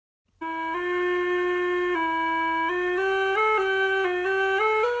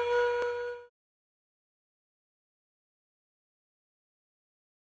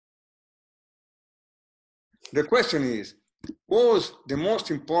the question is, what was the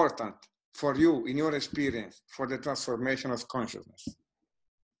most important for you in your experience for the transformation of consciousness?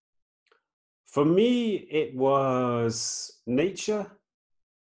 For me, it was nature,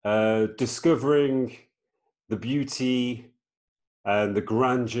 discovering the beauty and the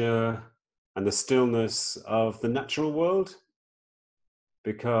grandeur and the stillness of the natural world,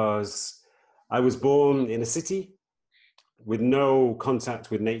 because I was born in a city with no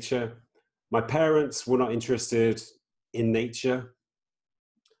contact with nature. My parents were not interested in nature,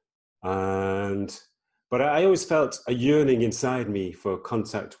 but I always felt a yearning inside me for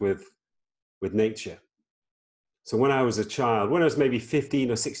contact with nature. So when I was a child, when I was maybe 15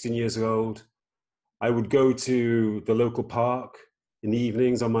 or 16 years old, I would go to the local park in the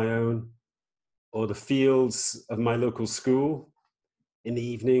evenings on my own, or the fields of my local school in the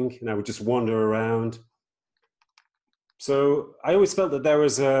evening, and I would just wander around. So I always felt that there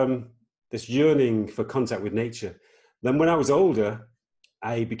was this yearning for contact with nature. Then when I was older,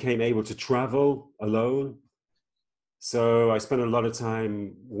 I became able to travel alone. So I spent a lot of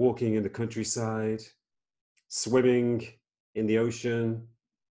time walking in the countryside, swimming in the ocean,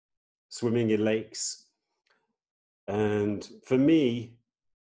 swimming in lakes. And for me,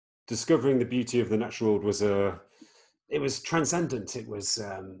 discovering the beauty of the natural world was transcendent. It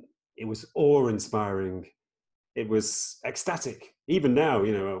was awe-inspiring. It was ecstatic. Even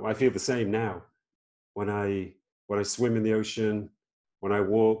now, I feel the same now when I swim in the ocean, when I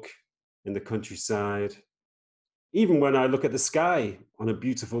walk in the countryside, even when I look at the sky on a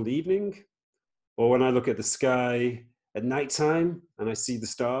beautiful evening, or when I look at the sky at nighttime and I see the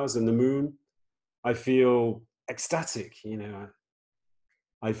stars and the moon, I feel ecstatic.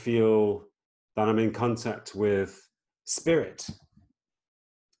 I feel that I'm in contact with spirit.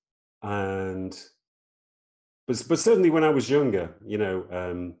 But certainly when I was younger,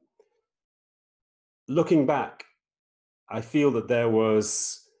 looking back, I feel that there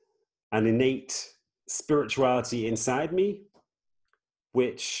was an innate spirituality inside me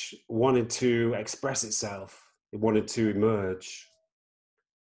which wanted to express itself. It wanted to emerge.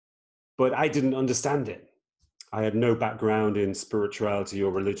 But I didn't understand it. I had no background in spirituality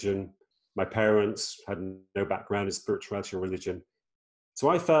or religion. My parents had no background in spirituality or religion. So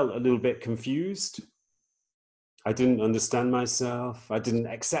I felt a little bit confused. I didn't understand myself. I didn't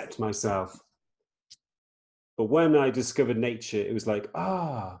accept myself. But when I discovered nature, it was like,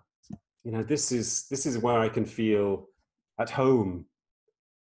 this is where I can feel at home.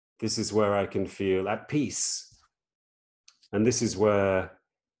 This is where I can feel at peace. And this is where,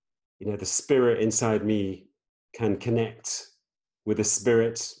 the spirit inside me can connect with the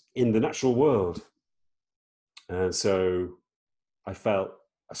spirit in the natural world. And so I felt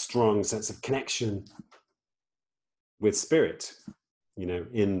a strong sense of connection with spirit,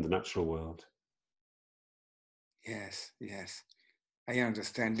 in the natural world. Yes, I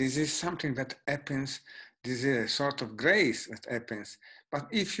understand. This is something that happens. This is a sort of grace that happens. But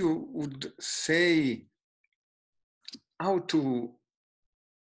if you would say how to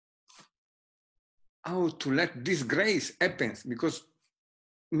let this grace happen, because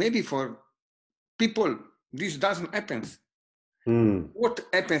maybe for people this doesn't happen. What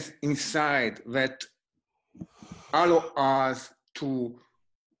happens inside that allow us to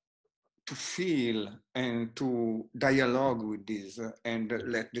feel and to dialogue with this and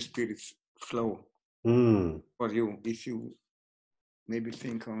let the spirits flow for you, if you maybe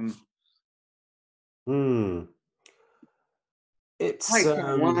think on it's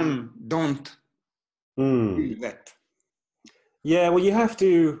why one don't feel that. Yeah, well, you have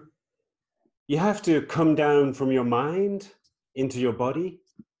to come down from your mind into your body,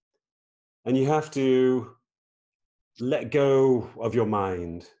 and you have to let go of your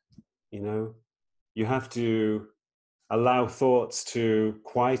mind. You have to allow thoughts to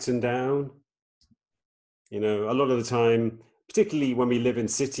quieten down. A lot of the time, particularly when we live in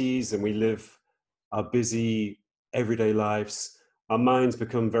cities and we live our busy everyday lives, our minds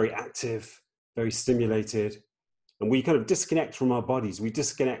become very active, very stimulated, and we kind of disconnect from our bodies. We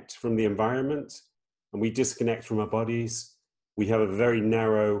disconnect from the environment, and we disconnect from our bodies. We have a very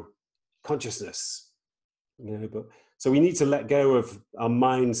narrow consciousness, so we need to let go of our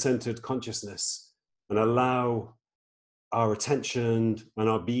mind-centered consciousness and allow our attention and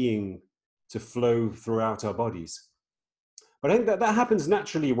our being to flow throughout our bodies. But I think that happens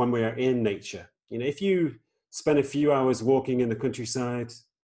naturally when we are in nature. If you spend a few hours walking in the countryside,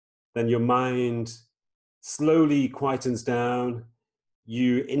 then your mind slowly quietens down,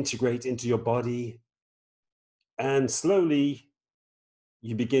 you integrate into your body, and slowly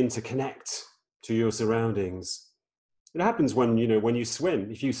you begin to connect to your surroundings. It happens when you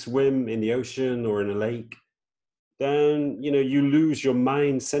swim. If you swim in the ocean or in a lake, then, you know, you lose your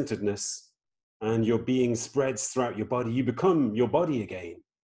mind-centeredness and your being spreads throughout your body. You become your body again.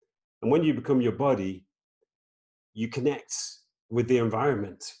 And when you become your body, you connect with the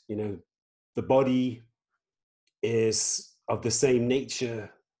environment. You know, the body is of the same nature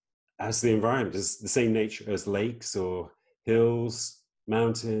as the environment, is the same nature as lakes or hills,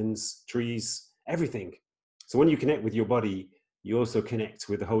 mountains, trees, everything. So when you connect with your body, you also connect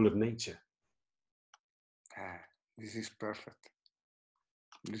with the whole of nature. This is perfect.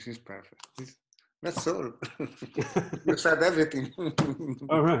 This is perfect. That's all. You said everything.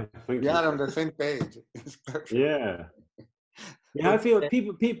 All right. Thank We you. are on the same page. It's perfect. Yeah. Yeah, I feel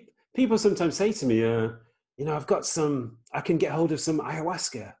people sometimes say to me, you know, I can get hold of some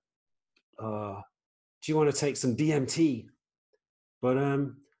ayahuasca. Do you want to take some DMT? But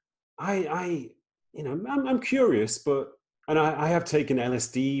you know, I'm curious, and I have taken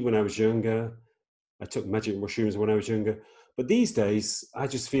LSD when I was younger. I took magic mushrooms when I was younger. But these days, I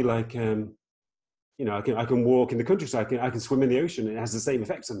just feel like, you know, I can walk in the countryside, I can swim in the ocean, and it has the same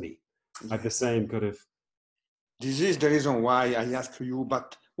effects on me. I have the same kind of. This is the reason why I ask you,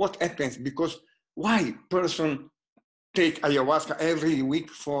 but what happens? Because why person take ayahuasca every week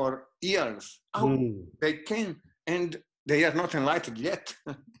for years? How they can, and they are not enlightened yet.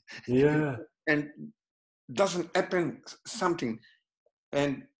 Yeah. And doesn't happen something,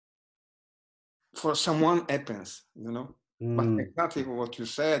 and for someone happens, you know. But exactly what you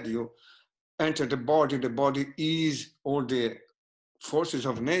said, you enter the body is all the forces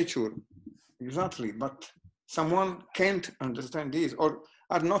of nature. Exactly, but someone can't understand this or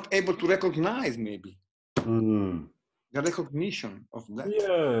are not able to recognize maybe the recognition of that.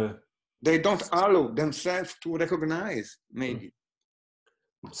 Yeah. They don't allow themselves to recognize maybe.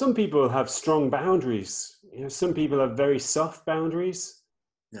 Some people have strong boundaries. You know, some people have very soft boundaries.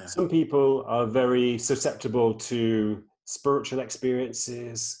 Yeah. Some people are very susceptible to spiritual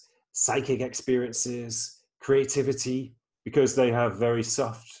experiences, psychic experiences, creativity, because they have very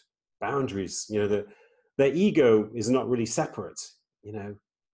soft boundaries. You know, their ego is not really separate. You know,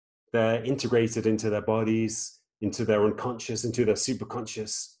 they're integrated into their bodies, into their unconscious, into their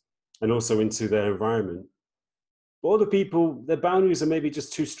superconscious, and also into their environment. But other people, their boundaries are maybe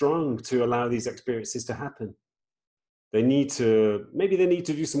just too strong to allow these experiences to happen. Maybe they need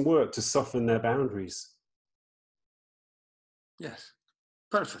to do some work to soften their boundaries. Yes,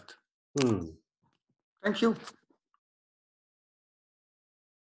 perfect. Thank you.